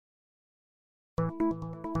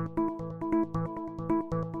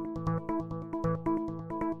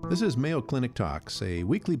This is Mayo Clinic Talks, a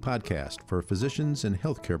weekly podcast for physicians and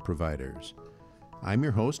healthcare providers. I'm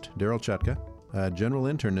your host, Daryl Chutka, a general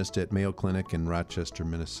internist at Mayo Clinic in Rochester,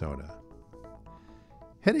 Minnesota.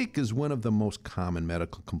 Headache is one of the most common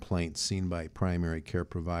medical complaints seen by primary care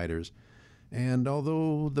providers, and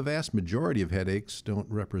although the vast majority of headaches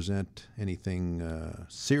don't represent anything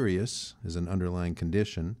serious as an underlying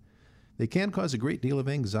condition, they can cause a great deal of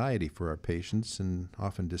anxiety for our patients and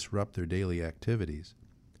often disrupt their daily activities.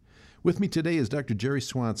 With me today is Dr. Jerry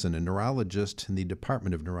Swanson, a neurologist in the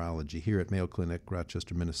Department of Neurology here at Mayo Clinic,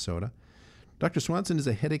 Rochester, Minnesota. Dr. Swanson is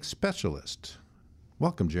a headache specialist.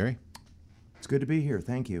 Welcome, Jerry. It's good to be here.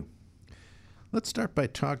 Thank you. Let's start by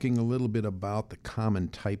talking a little bit about the common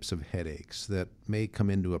types of headaches that may come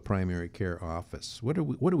into a primary care office. What are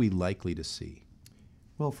we likely to see?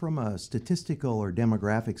 Well, from a statistical or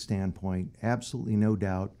demographic standpoint, absolutely no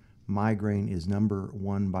doubt migraine is number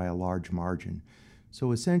one by a large margin.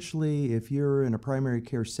 So essentially, if you're in a primary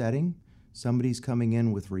care setting, somebody's coming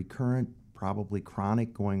in with recurrent, probably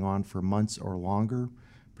chronic, going on for months or longer,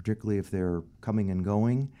 particularly if they're coming and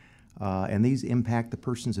going, and these impact the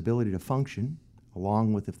person's ability to function,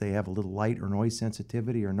 along with if they have a little light or noise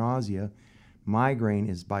sensitivity or nausea. Migraine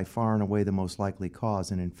is by far and away the most likely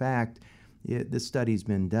cause. And in fact, this study's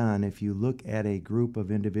been done. If you look at a group of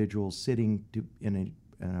individuals sitting in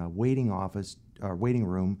a waiting office or waiting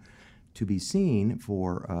room to be seen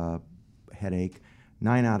for headache,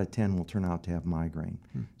 9 out of 10 will turn out to have migraine.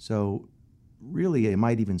 So really, it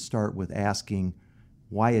might even start with asking,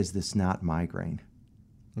 why is this not migraine?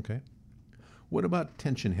 Okay. What about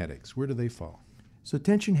tension headaches? Where do they fall? So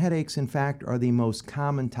tension headaches, in fact, are the most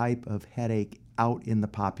common type of headache out in the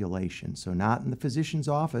population. So not in the physician's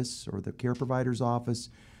office or the care provider's office,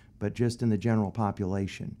 but just in the general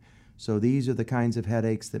population. So these are the kinds of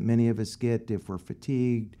headaches that many of us get if we're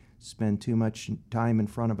fatigued, spend too much time in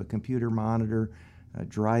front of a computer monitor,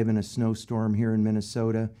 drive in a snowstorm here in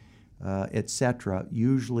Minnesota, etc.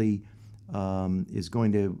 Usually is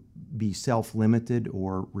going to be self-limited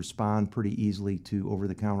or respond pretty easily to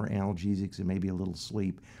over-the-counter analgesics and maybe a little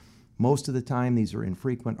sleep. Most of the time, these are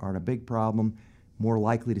infrequent, aren't a big problem. More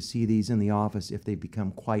likely to see these in the office if they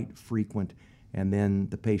become quite frequent, and then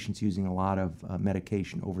the patient's using a lot of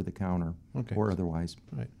medication over the counter or otherwise.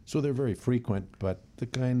 Right. So they're very frequent, but the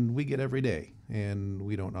kind we get every day, and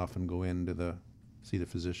we don't often go in to see the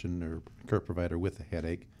physician or care provider with a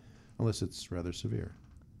headache unless it's rather severe.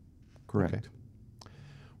 Correct. Okay.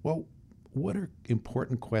 Well, what are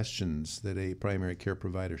important questions that a primary care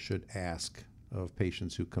provider should ask of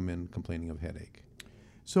patients who come in complaining of headache?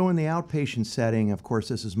 So in the outpatient setting, of course,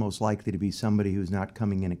 this is most likely to be somebody who's not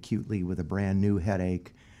coming in acutely with a brand new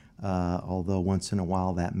headache, although once in a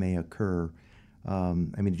while that may occur.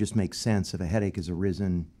 It just makes sense. If a headache has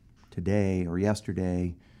arisen today or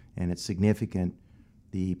yesterday and it's significant,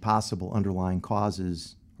 the possible underlying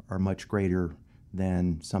causes are much greater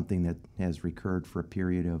than something that has recurred for a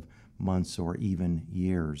period of months or even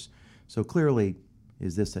years. So clearly,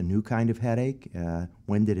 is this a new kind of headache?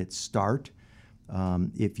 When did it start?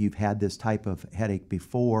 If you've had this type of headache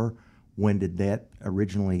before, when did that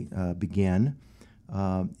originally begin?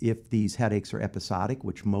 If these headaches are episodic,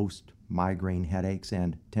 which most migraine headaches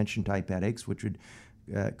and tension type headaches, which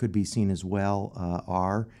could be seen as well,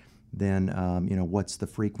 are, then what's the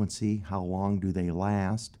frequency? How long do they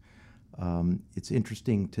last? It's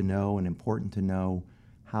interesting to know and important to know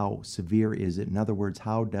how severe is it. In other words,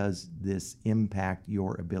 how does this impact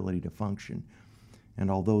your ability to function? And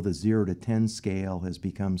although the 0 to 10 scale has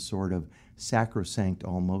become sort of sacrosanct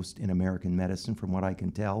almost in American medicine, from what I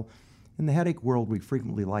can tell, in the headache world, we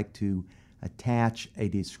frequently like to attach a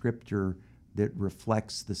descriptor that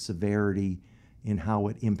reflects the severity in how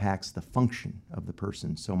it impacts the function of the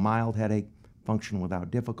person. So mild headache, function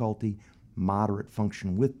without difficulty; moderate,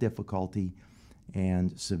 function with difficulty;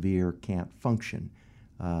 and severe, can't function.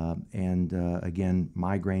 Again,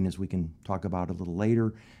 migraine, as we can talk about a little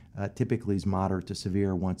later, typically is moderate to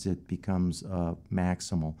severe once it becomes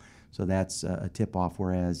maximal. So that's a tip-off,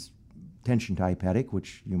 whereas tension type headache,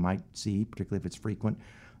 which you might see, particularly if it's frequent,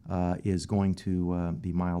 is going to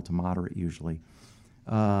be mild to moderate usually.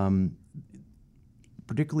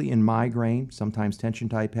 Particularly in migraine, sometimes tension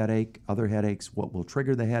type headache, other headaches, what will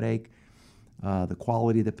trigger the headache. The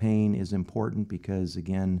quality of the pain is important because,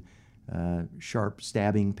 again, sharp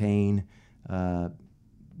stabbing pain,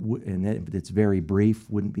 and it's very brief,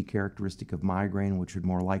 wouldn't be characteristic of migraine, which would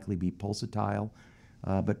more likely be pulsatile.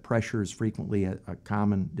 But pressure is frequently a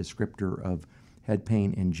common descriptor of head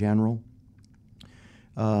pain in general.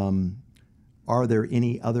 Are there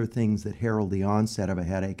any other things that herald the onset of a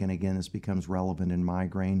headache? And again, this becomes relevant in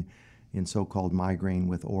migraine. in so-called migraine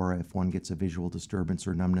with aura if one gets a visual disturbance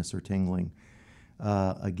or numbness or tingling.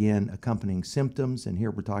 Again, accompanying symptoms, and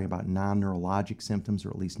here we're talking about non-neurologic symptoms, or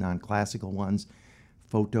at least non-classical ones: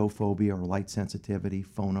 photophobia or light sensitivity,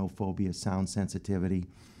 phonophobia, sound sensitivity,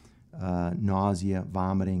 nausea,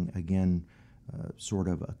 vomiting, again, sort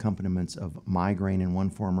of accompaniments of migraine in one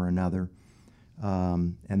form or another.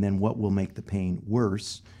 And then what will make the pain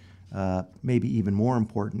worse? Maybe even more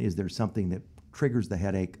important, is there something that triggers the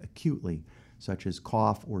headache acutely, such as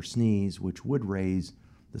cough or sneeze, which would raise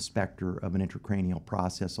the specter of an intracranial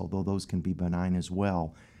process, although those can be benign as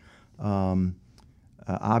well.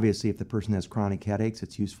 Obviously, if the person has chronic headaches,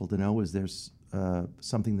 it's useful to know is there's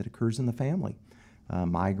something that occurs in the family.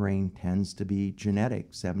 Migraine tends to be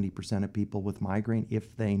genetic. 70% of people with migraine,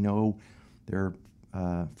 if they know their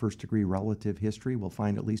first-degree relative history, will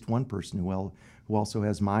find at least one person who also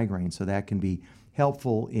has migraine. So that can be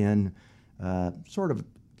helpful in sort of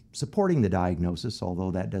supporting the diagnosis,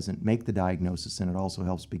 although that doesn't make the diagnosis, and it also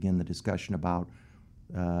helps begin the discussion about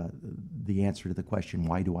the answer to the question,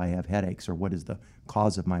 why do I have headaches, or what is the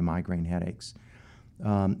cause of my migraine headaches?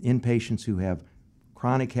 In patients who have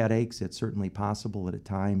chronic headaches, it's certainly possible that at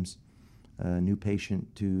times a new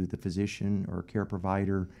patient to the physician or care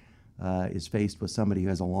provider is faced with somebody who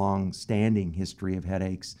has a long-standing history of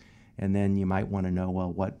headaches, and then you might want to know,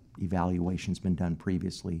 well, what evaluation's been done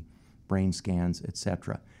previously, brain scans,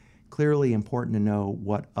 etc. Clearly important to know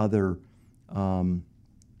what other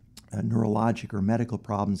neurologic or medical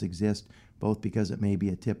problems exist, both because it may be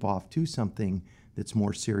a tip-off to something that's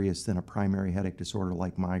more serious than a primary headache disorder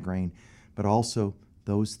like migraine, but also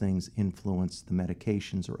those things influence the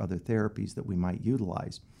medications or other therapies that we might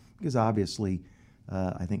utilize. Because obviously,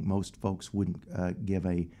 I think most folks wouldn't give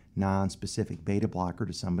a non-specific beta blocker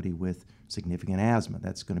to somebody with significant asthma.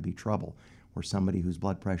 That's going to be trouble. Or somebody whose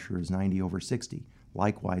blood pressure is 90/60.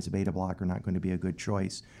 Likewise, a beta blocker not going to be a good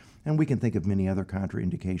choice. And we can think of many other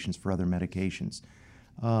contraindications for other medications.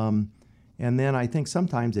 And then I think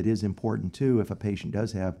sometimes it is important too, if a patient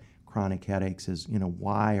does have chronic headaches, is,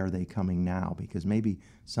 why are they coming now? Because maybe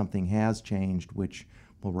something has changed which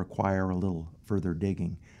will require a little further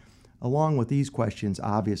digging. Along with these questions,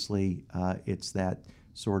 obviously, it's that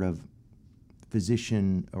sort of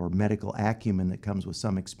physician or medical acumen that comes with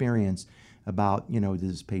some experience about, does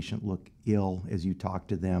this patient look ill as you talk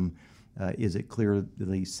to them? Is it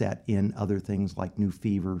clearly set in other things like new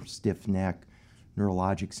fever, stiff neck,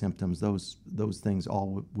 neurologic symptoms? Those things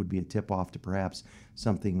all would be a tip-off to perhaps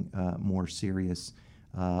something more serious.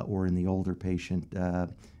 Or in the older patient,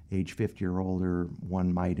 age 50 or older,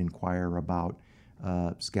 one might inquire about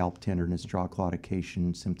scalp tenderness, jaw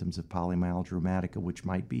claudication, symptoms of polymyalgia rheumatica, which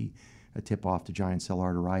might be a tip-off to giant cell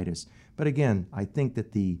arteritis. But again, I think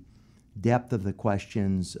that the depth of the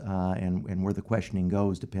questions and where the questioning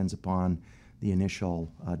goes depends upon the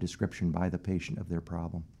initial description by the patient of their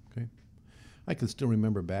problem. Okay. I can still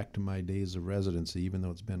remember back to my days of residency, even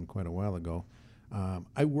though it's been quite a while ago.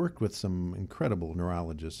 I worked with some incredible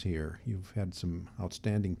neurologists here. You've had some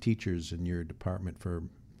outstanding teachers in your department for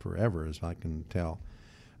forever, as I can tell.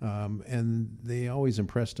 And they always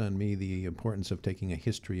impressed on me the importance of taking a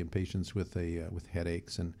history of patients with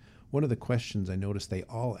headaches. And one of the questions I noticed they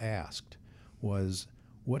all asked was,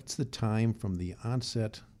 what's the time from the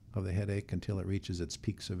onset of the headache until it reaches its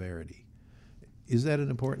peak severity? Is that an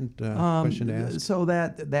important question to ask? So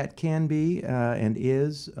that can be and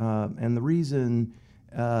is, and the reason,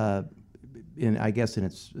 I guess in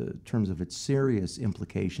its terms of its serious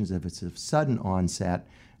implications, if it's a sudden onset,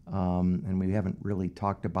 and we haven't really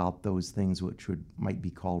talked about those things which might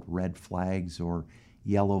be called red flags or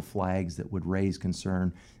yellow flags that would raise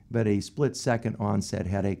concern, but a split-second onset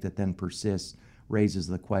headache that then persists raises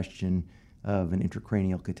the question of an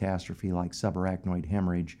intracranial catastrophe like subarachnoid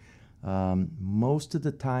hemorrhage. Most of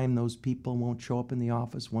the time, those people won't show up in the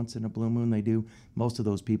office. Once in a blue moon, they do. Most of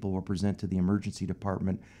those people will present to the emergency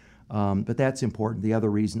department. But that's important. The other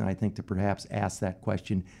reason I think to perhaps ask that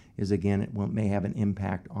question is, again, it may have an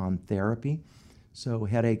impact on therapy. So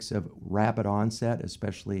headaches of rapid onset,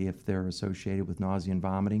 especially if they're associated with nausea and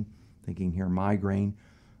vomiting, thinking here migraine,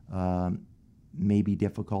 may be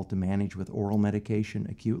difficult to manage with oral medication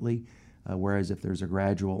acutely. Whereas if there's a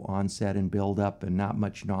gradual onset and buildup and not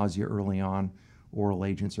much nausea early on, oral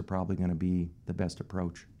agents are probably going to be the best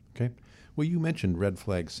approach. Okay. Well, you mentioned red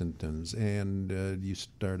flag symptoms, and you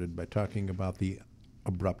started by talking about the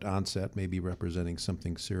abrupt onset, maybe representing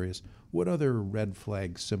something serious. What other red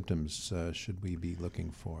flag symptoms should we be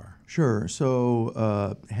looking for? Sure.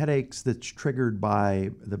 So headaches that's triggered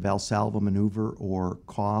by the Valsalva maneuver or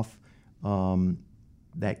cough,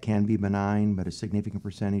 that can be benign, but a significant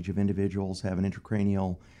percentage of individuals have an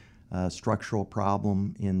intracranial structural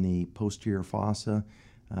problem in the posterior fossa,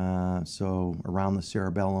 so around the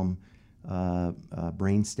cerebellum,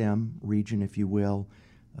 brainstem region, if you will.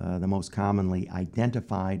 The most commonly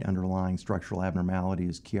identified underlying structural abnormality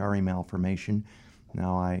is Chiari malformation.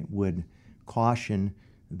 Now, I would caution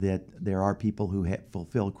that there are people who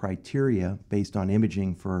fulfill criteria based on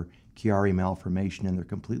imaging for Chiari malformation, and they're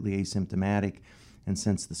completely asymptomatic. And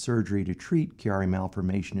since the surgery to treat Chiari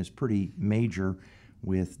malformation is pretty major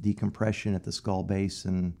with decompression at the skull base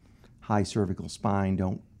and high cervical spine,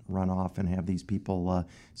 don't run off and have these people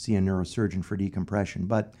see a neurosurgeon for decompression.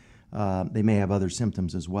 But they may have other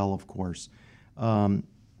symptoms as well, of course.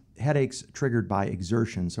 Headaches triggered by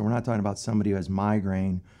exertion. So we're not talking about somebody who has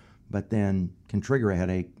migraine but then can trigger a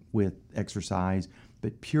headache with exercise,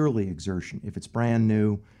 but purely exertion. If it's brand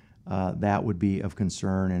new, that would be of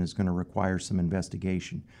concern and is going to require some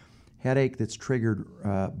investigation. Headache that's triggered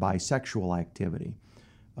by sexual activity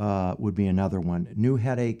would be another one. New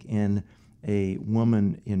headache in a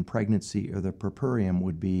woman in pregnancy or the puerperium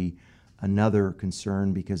would be another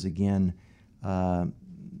concern because, again,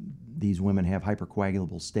 these women have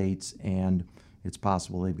hypercoagulable states and it's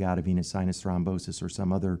possible they've got a venous sinus thrombosis or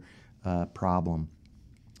some other problem.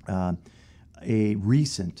 A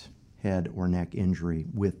recent head or neck injury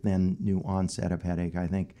with then new onset of headache. I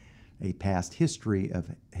think a past history of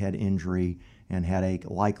head injury and headache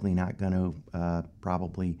likely not going to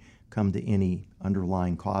probably come to any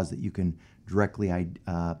underlying cause that you can directly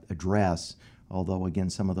address, although again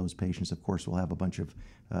some of those patients of course will have a bunch of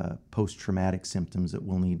post-traumatic symptoms that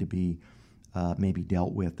will need to be maybe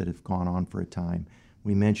dealt with that have gone on for a time.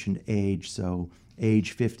 We mentioned age, so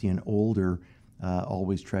age 50 and older,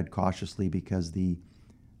 always tread cautiously because the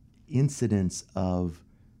incidence of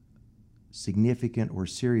significant or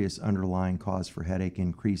serious underlying cause for headache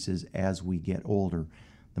increases as we get older.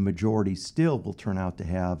 The majority still will turn out to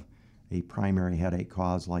have a primary headache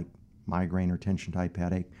cause like migraine or tension type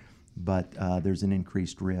headache, but there's an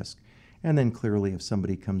increased risk. And then clearly if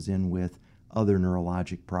somebody comes in with other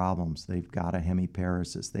neurologic problems, they've got a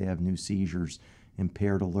hemiparesis, they have new seizures,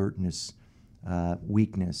 impaired alertness,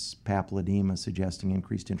 weakness, papilledema suggesting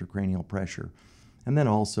increased intracranial pressure. And then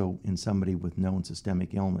also in somebody with known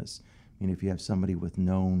systemic illness. I mean, if you have somebody with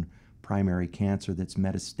known primary cancer that's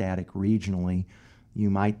metastatic regionally,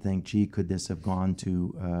 you might think, gee, could this have gone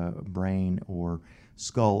to brain or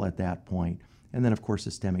skull at that point? And then, of course,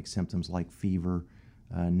 systemic symptoms like fever,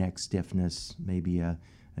 neck stiffness, maybe an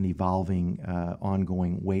evolving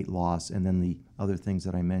ongoing weight loss, and then the other things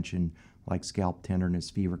that I mentioned like scalp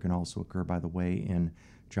tenderness. Fever can also occur, by the way, in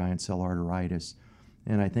giant cell arteritis.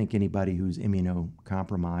 And I think anybody who's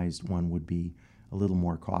immunocompromised, one would be a little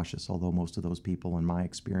more cautious, although most of those people, in my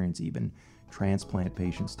experience, even transplant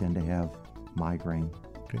patients, tend to have migraine.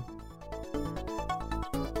 Okay.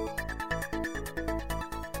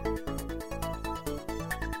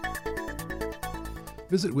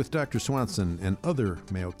 Visit with Dr. Swanson and other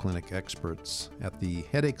Mayo Clinic experts at the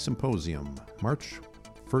Headache Symposium, March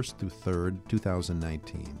 1st through 3rd,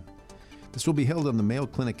 2019. This will be held on the Mayo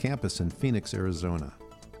Clinic campus in Phoenix, Arizona.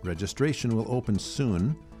 Registration will open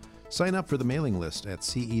soon. Sign up for the mailing list at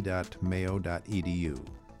ce.mayo.edu.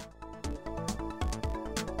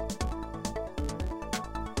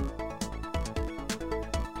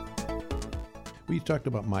 We talked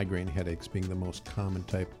about migraine headaches being the most common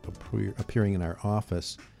type appearing in our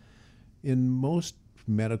office. In most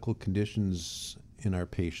medical conditions in our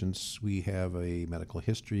patients, we have a medical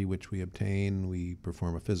history which we obtain. We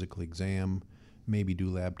perform a physical exam, maybe do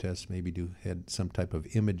lab tests, maybe do some type of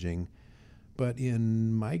imaging. But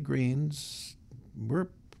in migraines, we're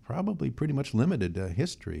probably pretty much limited to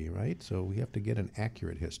history, right? So we have to get an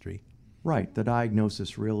accurate history. Right. The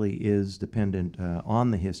diagnosis really is dependent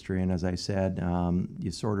on the history. And as I said,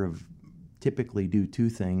 you sort of typically do two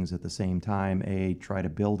things at the same time. A, try to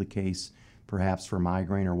build a case perhaps for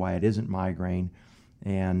migraine or why it isn't migraine.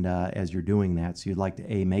 And as you're doing that, so you'd like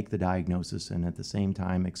to A, make the diagnosis and at the same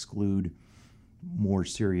time exclude more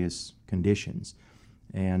serious conditions.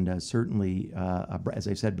 And certainly, as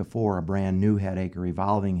I said before, a brand new headache or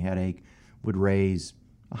evolving headache would raise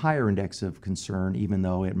a higher index of concern, even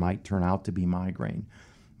though it might turn out to be migraine.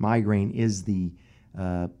 Migraine is the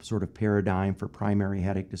sort of paradigm for primary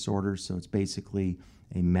headache disorders, so it's basically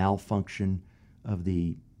a malfunction of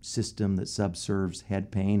the system that subserves head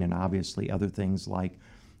pain and obviously other things like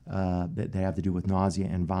that have to do with nausea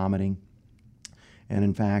and vomiting. And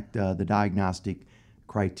in fact, the diagnostic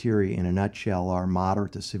criteria in a nutshell are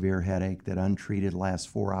moderate to severe headache that untreated lasts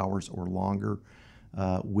 4 hours or longer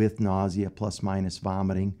with nausea plus minus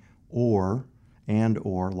vomiting, or and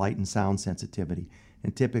or light and sound sensitivity.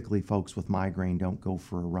 And typically folks with migraine don't go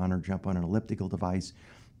for a run or jump on an elliptical device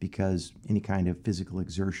because any kind of physical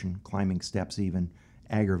exertion, climbing steps even,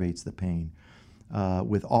 aggravates the pain.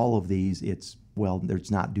 With all of these, it's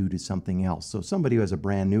not due to something else. So somebody who has a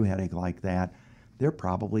brand new headache like that, they're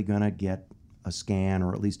probably going to get a scan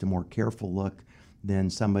or at least a more careful look than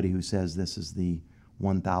somebody who says this is the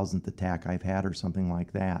 1,000th attack I've had or something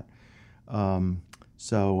like that.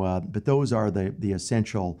 But those are the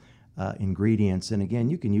essential ingredients. And again,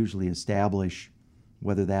 you can usually establish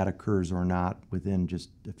whether that occurs or not within just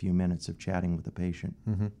a few minutes of chatting with the patient.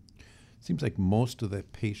 Mm-hmm. Seems like most of the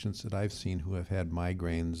patients that I've seen who have had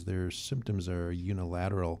migraines, their symptoms are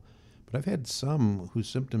unilateral. But I've had some whose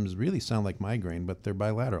symptoms really sound like migraine, but they're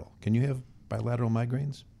bilateral. Can you have bilateral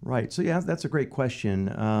migraines? Right. So yeah, that's a great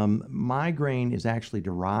question. Migraine is actually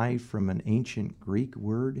derived from an ancient Greek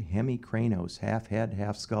word, hemikranos, half head,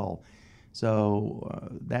 half skull.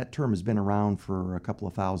 So that term has been around for a couple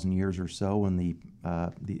of thousand years or so in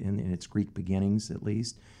its Greek beginnings, at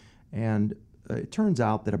least. And it turns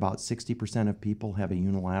out that about 60% of people have a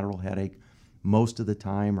unilateral headache most of the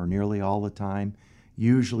time or nearly all the time.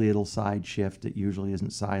 Usually it'll side shift. It usually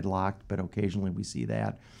isn't side locked, but occasionally we see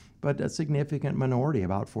that. But a significant minority,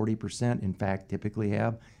 about 40%, in fact, typically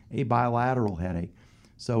have a bilateral headache.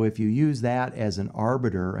 So if you use that as an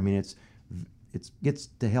arbiter, I mean, it gets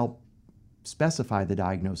to help specify the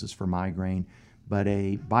diagnosis for migraine, but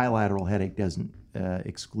a bilateral headache doesn't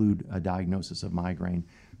exclude a diagnosis of migraine.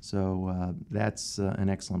 So that's an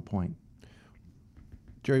excellent point.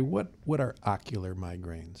 Jerry, what are ocular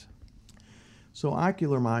migraines? So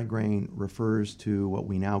ocular migraine refers to what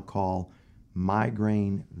we now call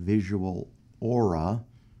migraine visual aura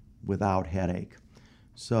without headache.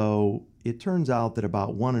 So it turns out that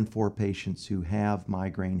about 1 in 4 patients who have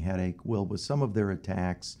migraine headache will, with some of their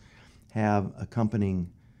attacks, have accompanying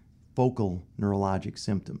focal neurologic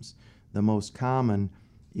symptoms. The most common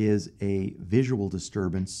is a visual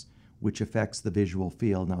disturbance which affects the visual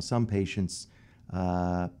field. Now, some patients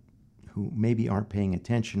who maybe aren't paying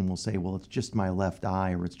attention will say, well, it's just my left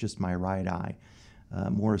eye or it's just my right eye.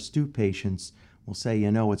 More astute patients will say,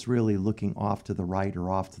 you know, it's really looking off to the right or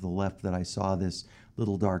off to the left that I saw this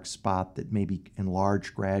little dark spot that maybe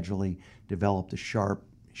enlarged gradually, developed a sharp,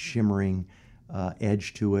 shimmering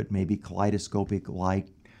edge to it, maybe kaleidoscopic-like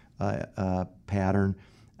pattern.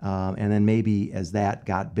 And then maybe as that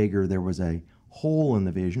got bigger, there was a hole in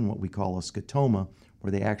the vision, what we call a scotoma,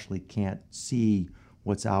 where they actually can't see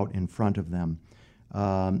what's out in front of them.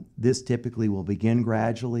 This typically will begin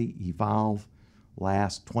gradually, evolve,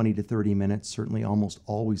 last 20 to 30 minutes, certainly almost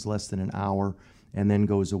always less than an hour, and then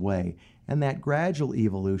goes away. And that gradual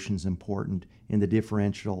evolution is important in the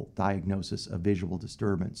differential diagnosis of visual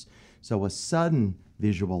disturbance. So a sudden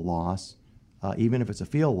visual loss, even if it's a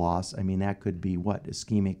field loss, I mean, that could be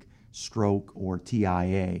ischemic stroke or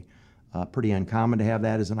TIA. Pretty uncommon to have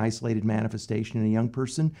that as an isolated manifestation in a young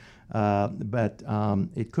person, but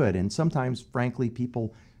it could. And sometimes, frankly,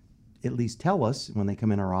 people at least tell us when they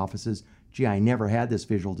come in our offices, gee, I never had this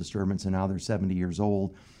visual disturbance, and now they're 70 years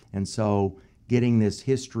old. And so getting this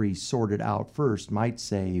history sorted out first might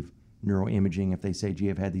save neuroimaging if they say, gee,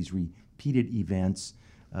 I've had these repeated events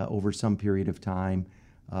over some period of time.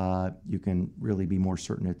 You can really be more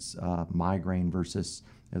certain it's migraine versus,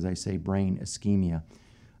 as I say, brain ischemia.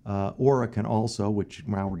 Aura can also, which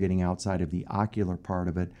now we're getting outside of the ocular part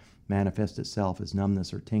of it, manifest itself as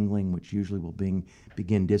numbness or tingling, which usually will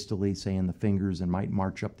begin distally, say in the fingers, and might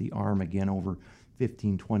march up the arm again over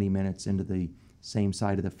 15, 20 minutes into the same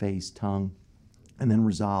side of the face, tongue, and then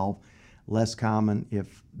resolve. Less common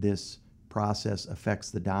if this process affects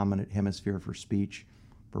the dominant hemisphere for speech.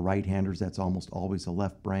 For right-handers, that's almost always the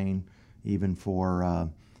left brain. Even for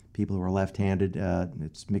people who are left-handed,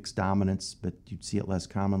 it's mixed dominance, but you'd see it less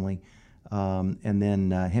commonly. And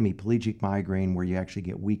then hemiplegic migraine, where you actually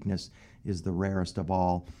get weakness, is the rarest of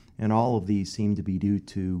all. And all of these seem to be due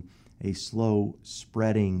to a slow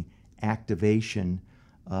spreading activation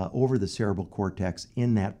over the cerebral cortex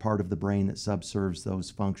in that part of the brain that subserves those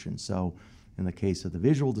functions. So in the case of the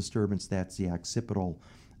visual disturbance, that's the occipital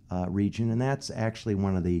region, and that's actually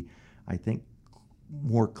one of the, I think,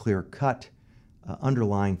 more clear-cut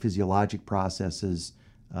underlying physiologic processes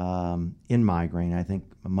in migraine. I think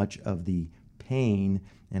much of the pain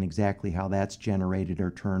and exactly how that's generated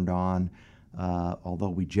or turned on, although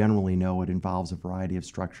we generally know it involves a variety of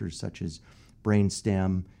structures such as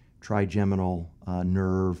brainstem, trigeminal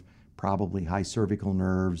nerve, probably high cervical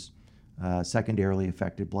nerves, secondarily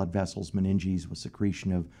affected blood vessels, meninges with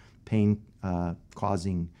secretion of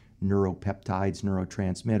pain-causing neuropeptides,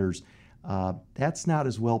 neurotransmitters. That's not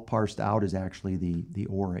as well parsed out as actually the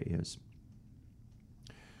aura is.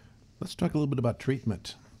 Let's talk a little bit about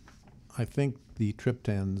treatment. I think the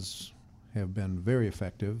triptans have been very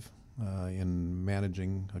effective in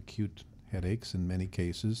managing acute headaches in many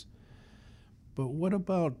cases. But what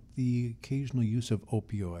about the occasional use of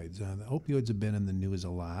opioids? The opioids have been in the news a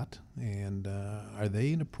lot, and are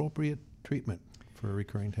they an appropriate treatment for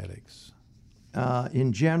recurring headaches?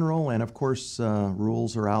 In general, and of course,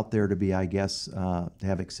 rules are out there to be, I guess, to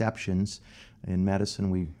have exceptions. In medicine,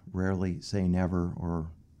 we rarely say never, or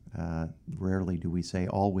rarely do we say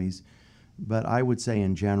always. But I would say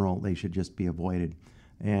in general, they should just be avoided.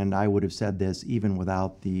 And I would have said this even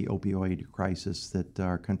without the opioid crisis that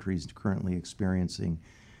our country is currently experiencing.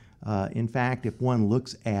 In fact, if one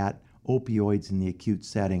looks at opioids in the acute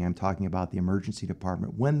setting, I'm talking about the emergency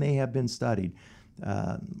department, when they have been studied,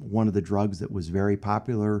 one of the drugs that was very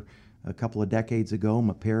popular a couple of decades ago,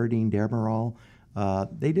 meperidine, Demerol,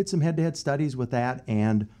 they did some head-to-head studies with that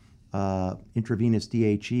and intravenous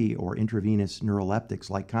DHE or intravenous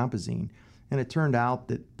neuroleptics like Compazine. And it turned out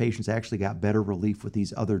that patients actually got better relief with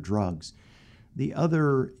these other drugs. The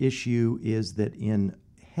other issue is that in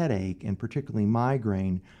headache, and particularly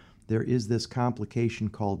migraine, there is this complication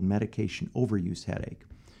called medication overuse headache.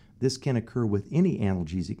 This can occur with any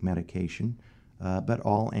analgesic medication, but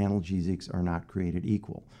all analgesics are not created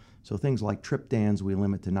equal. So things like triptans we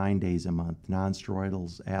limit to 9 days a month,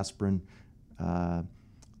 nonsteroidals, aspirin,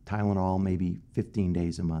 Tylenol, maybe 15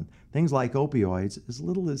 days a month. Things like opioids, as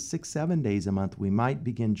little as 6-7 days a month, we might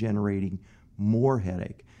begin generating more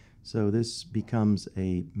headache. So this becomes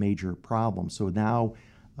a major problem. So now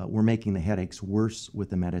we're making the headaches worse with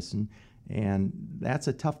the medicine, and that's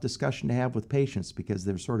a tough discussion to have with patients because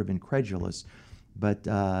they're sort of incredulous. But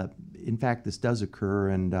in fact, this does occur,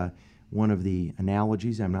 and one of the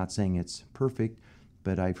analogies, I'm not saying it's perfect,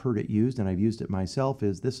 but I've heard it used, and I've used it myself,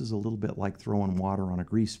 is this is a little bit like throwing water on a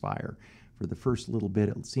grease fire. For the first little bit,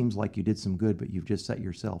 it seems like you did some good, but you've just set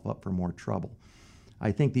yourself up for more trouble.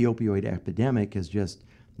 I think the opioid epidemic has just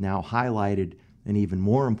now highlighted an even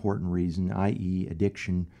more important reason, i.e.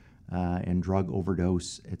 addiction and drug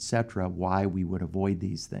overdose, etc., why we would avoid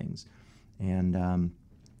these things. And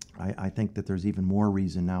I think that there's even more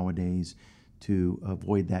reason nowadays to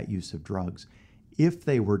avoid that use of drugs. If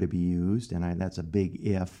they were to be used, and that's a big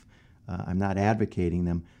if, I'm not advocating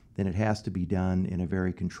them, then it has to be done in a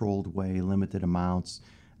very controlled way, limited amounts,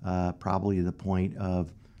 probably to the point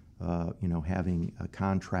of having a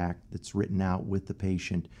contract that's written out with the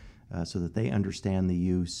patient so that they understand the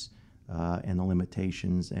use and the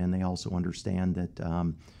limitations, and they also understand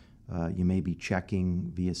that you may be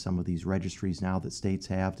checking via some of these registries now that states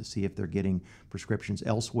have to see if they're getting prescriptions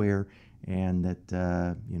elsewhere, and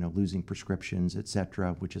that losing prescriptions,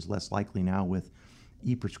 etc., which is less likely now with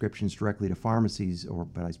e-prescriptions directly to pharmacies,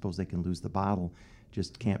 but I suppose they can lose the bottle,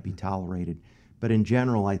 just can't be tolerated. But in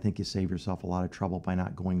general, I think you save yourself a lot of trouble by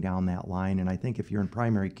not going down that line. And I think if you're in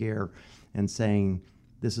primary care and saying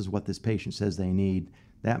this is what this patient says they need,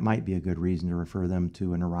 that might be a good reason to refer them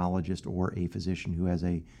to a neurologist or a physician who has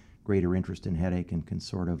a greater interest in headache and can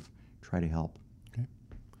sort of try to help. Okay.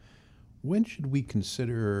 When should we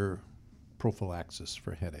consider prophylaxis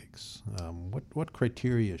for headaches? What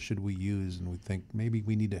criteria should we use, and we think maybe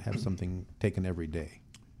we need to have something taken every day?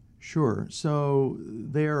 Sure. So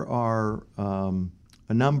there are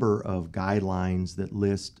a number of guidelines that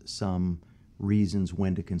list some reasons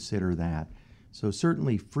when to consider that. So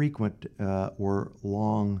certainly frequent or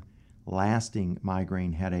long-lasting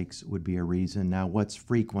migraine headaches would be a reason. Now, what's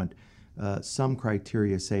frequent? Some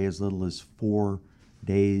criteria say as little as 4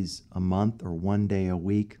 days a month or 1 day a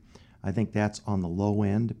week. I think that's on the low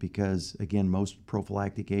end because, again, most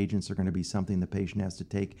prophylactic agents are going to be something the patient has to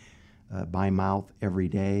take by mouth every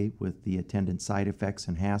day with the attendant side effects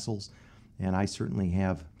and hassles. And I certainly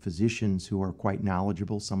have physicians who are quite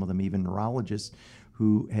knowledgeable, some of them even neurologists,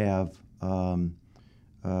 who have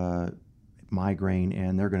migraine,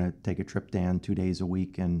 and they're going to take a triptan 2 days a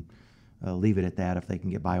week and leave it at that if they can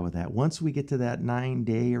get by with that. Once we get to that 9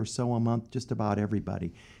 day or so a month, just about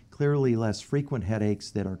everybody. Clearly less frequent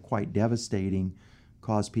headaches that are quite devastating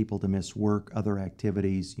cause people to miss work, other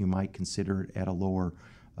activities. You might consider it at a lower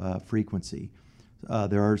frequency.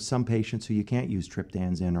 There are some patients who you can't use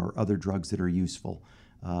triptans in or other drugs that are useful.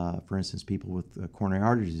 For instance, people with coronary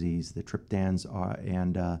artery disease, the triptans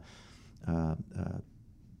and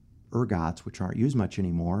ergots, which aren't used much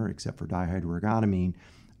anymore except for dihydroergotamine,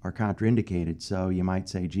 are contraindicated. So you might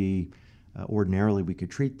say, gee, ordinarily we could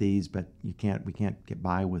treat these, but we can't get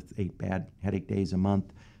by with 8 bad headache days a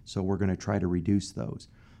month, so we're going to try to reduce those.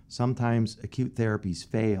 Sometimes acute therapies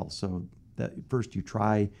fail, so first you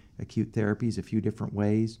try acute therapies a few different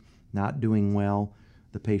ways, not doing well,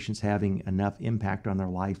 the patient's having enough impact on their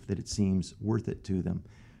life that it seems worth it to them.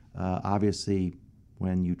 Obviously,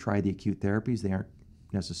 when you try the acute therapies, they aren't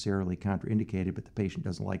necessarily contraindicated, but the patient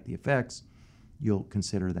doesn't like the effects, you'll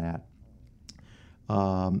consider that.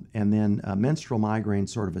 And then menstrual migraine,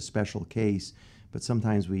 sort of a special case, but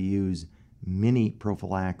sometimes we use mini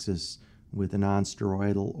prophylaxis with a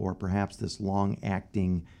non-steroidal or perhaps this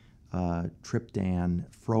long-acting triptan,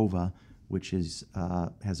 Frova, which is,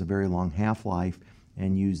 has a very long half-life,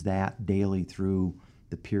 and use that daily through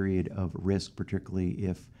the period of risk, particularly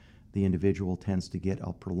if the individual tends to get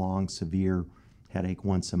a prolonged severe headache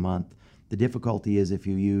once a month. The difficulty is if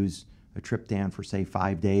you use a triptan for, say,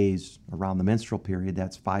 5 days around the menstrual period,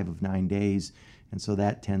 that's 5 of 9 days, and so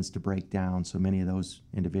that tends to break down. So many of those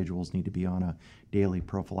individuals need to be on a daily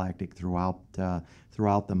prophylactic throughout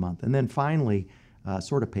the month. And then finally,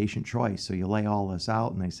 sort of patient choice. So you lay all this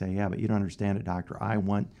out and they say, yeah, but you don't understand it, doctor. I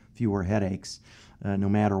want fewer headaches no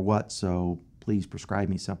matter what, so please prescribe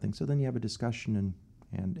me something. So then you have a discussion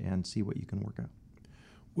and see what you can work out.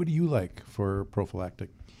 What do you like for prophylactic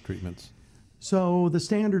treatments? So the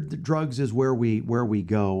standard drugs is where we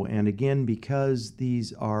go, and again, because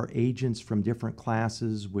these are agents from different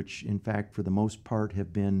classes, which in fact for the most part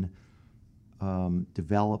have been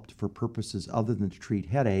developed for purposes other than to treat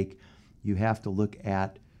headache, you have to look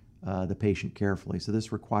at the patient carefully. So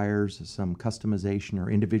this requires some customization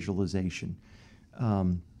or individualization.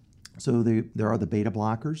 So there are the beta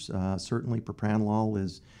blockers. Certainly propranolol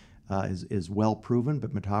is well proven,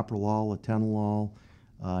 but metoprolol, atenolol,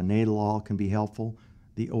 nadolol can be helpful.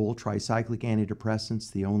 The old tricyclic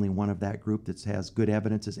antidepressants, the only one of that group that has good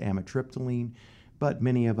evidence is amitriptyline, but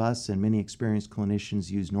many of us and many experienced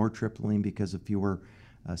clinicians use nortriptyline because of fewer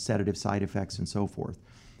sedative side effects and so forth.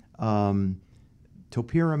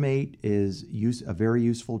 Topiramate is a very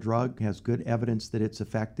useful drug, has good evidence that it's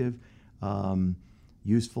effective,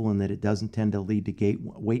 useful in that it doesn't tend to lead to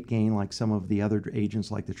weight gain like some of the other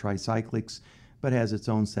agents like the tricyclics, but has its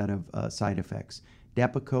own set of side effects.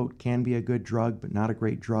 Depakote can be a good drug, but not a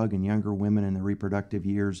great drug in younger women in their reproductive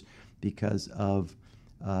years because of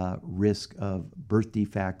risk of birth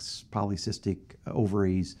defects, polycystic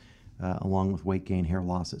ovaries, along with weight gain, hair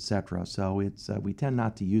loss, etc. So we tend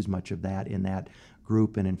not to use much of that in that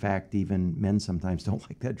group, and in fact, even men sometimes don't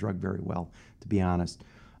like that drug very well, to be honest.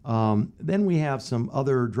 Then we have some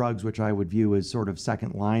other drugs which I would view as sort of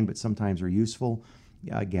second line, but sometimes are useful.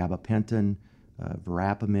 Gabapentin,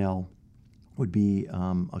 verapamil would be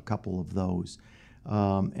a couple of those.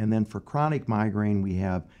 And then for chronic migraine, we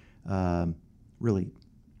have really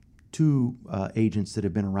two agents that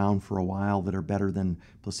have been around for a while that are better than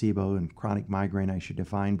placebo. And chronic migraine, I should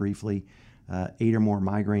define briefly. 8 or more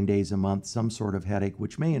migraine days a month, some sort of headache,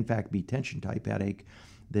 which may in fact be tension type headache,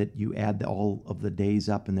 that you add all of the days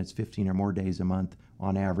up, and that's 15 or more days a month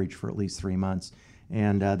on average for at least 3 months.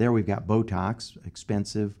 And there we've got Botox,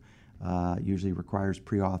 expensive, usually requires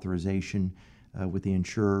pre-authorization with the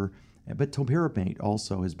insurer. But topiramate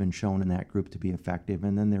also has been shown in that group to be effective.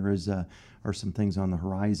 And then there are some things on the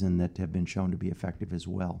horizon that have been shown to be effective as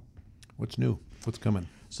well. What's new? What's coming?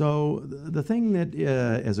 So the thing that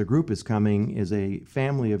as a group is coming is a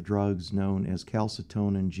family of drugs known as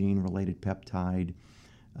calcitonin gene-related peptide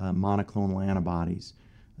monoclonal antibodies.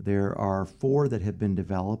 There are 4 that have been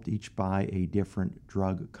developed, each by a different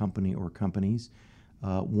drug company or companies.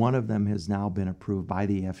 One of them has now been approved by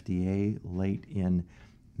the FDA late in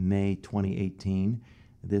May 2018.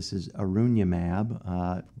 This is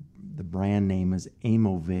Arunyumab. The brand name is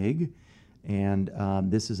Aimovig, and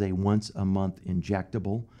this is a once-a-month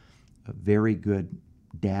injectable. Very good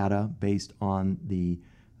data based on the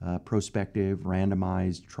prospective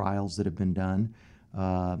randomized trials that have been done.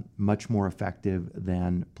 Much more effective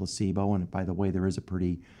than placebo, and by the way, there is a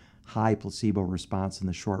pretty high placebo response in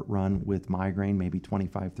the short run with migraine, maybe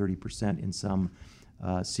 25-30% in some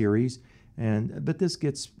series. But this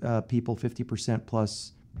gets people 50%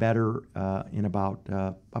 plus better in about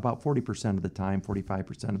 40% of the time,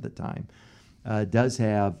 45% of the time. Does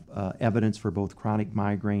have evidence for both chronic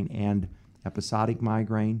migraine and episodic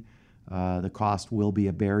migraine. The cost will be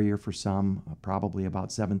a barrier for some, probably about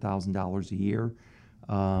 $7,000 a year.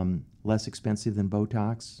 Less expensive than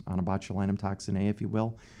Botox, botulinum toxin A, if you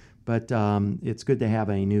will. But it's good to have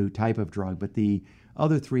a new type of drug. But the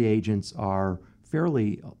other 3 agents are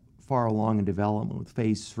fairly far along in development with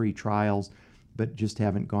phase 3 trials, but just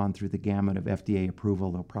haven't gone through the gamut of FDA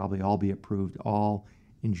approval. They'll probably all be approved, all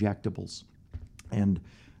injectables, and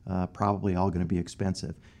probably all going to be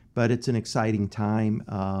expensive. But it's an exciting time.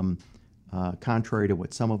 contrary to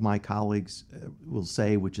what some of my colleagues will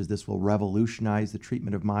say, which is this will revolutionize the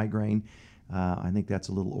treatment of migraine. I think that's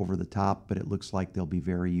a little over the top, but it looks like they'll be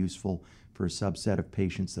very useful for a subset of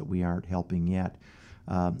patients that we aren't helping yet.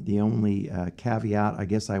 The only caveat I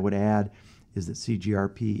guess I would add is that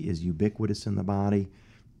CGRP is ubiquitous in the body.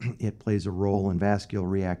 It plays a role in vascular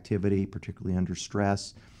reactivity, particularly under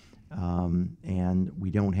stress, and we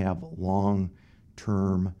don't have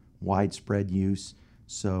long-term widespread use.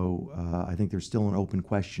 So I think there's still an open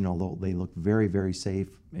question, although they look very, very safe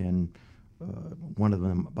in one of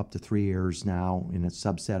them up to 3 years now in a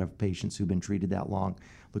subset of patients who've been treated that long.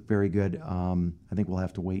 Look very good. I think we'll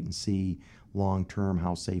have to wait and see long-term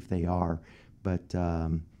how safe they are, but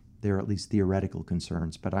they're at least theoretical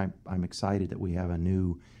concerns. But I'm excited that we have a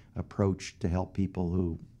new approach to help people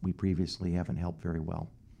who we previously haven't helped very well.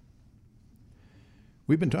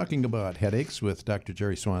 We've been talking about headaches with Dr.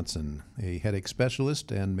 Jerry Swanson, a headache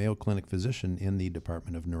specialist and Mayo Clinic physician in the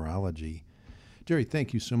Department of Neurology. Jerry,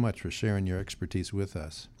 thank you so much for sharing your expertise with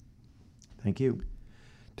us. Thank you.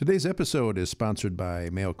 Today's episode is sponsored by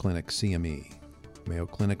Mayo Clinic CME. Mayo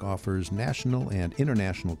Clinic offers national and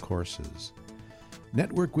international courses.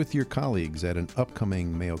 Network with your colleagues at an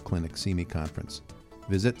upcoming Mayo Clinic CME conference.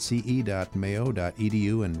 Visit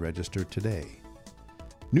ce.mayo.edu and register today.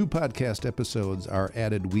 New podcast episodes are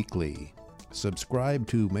added weekly. Subscribe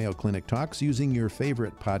to Mayo Clinic Talks using your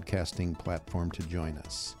favorite podcasting platform to join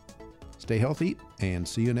us. Stay healthy and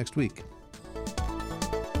see you next week.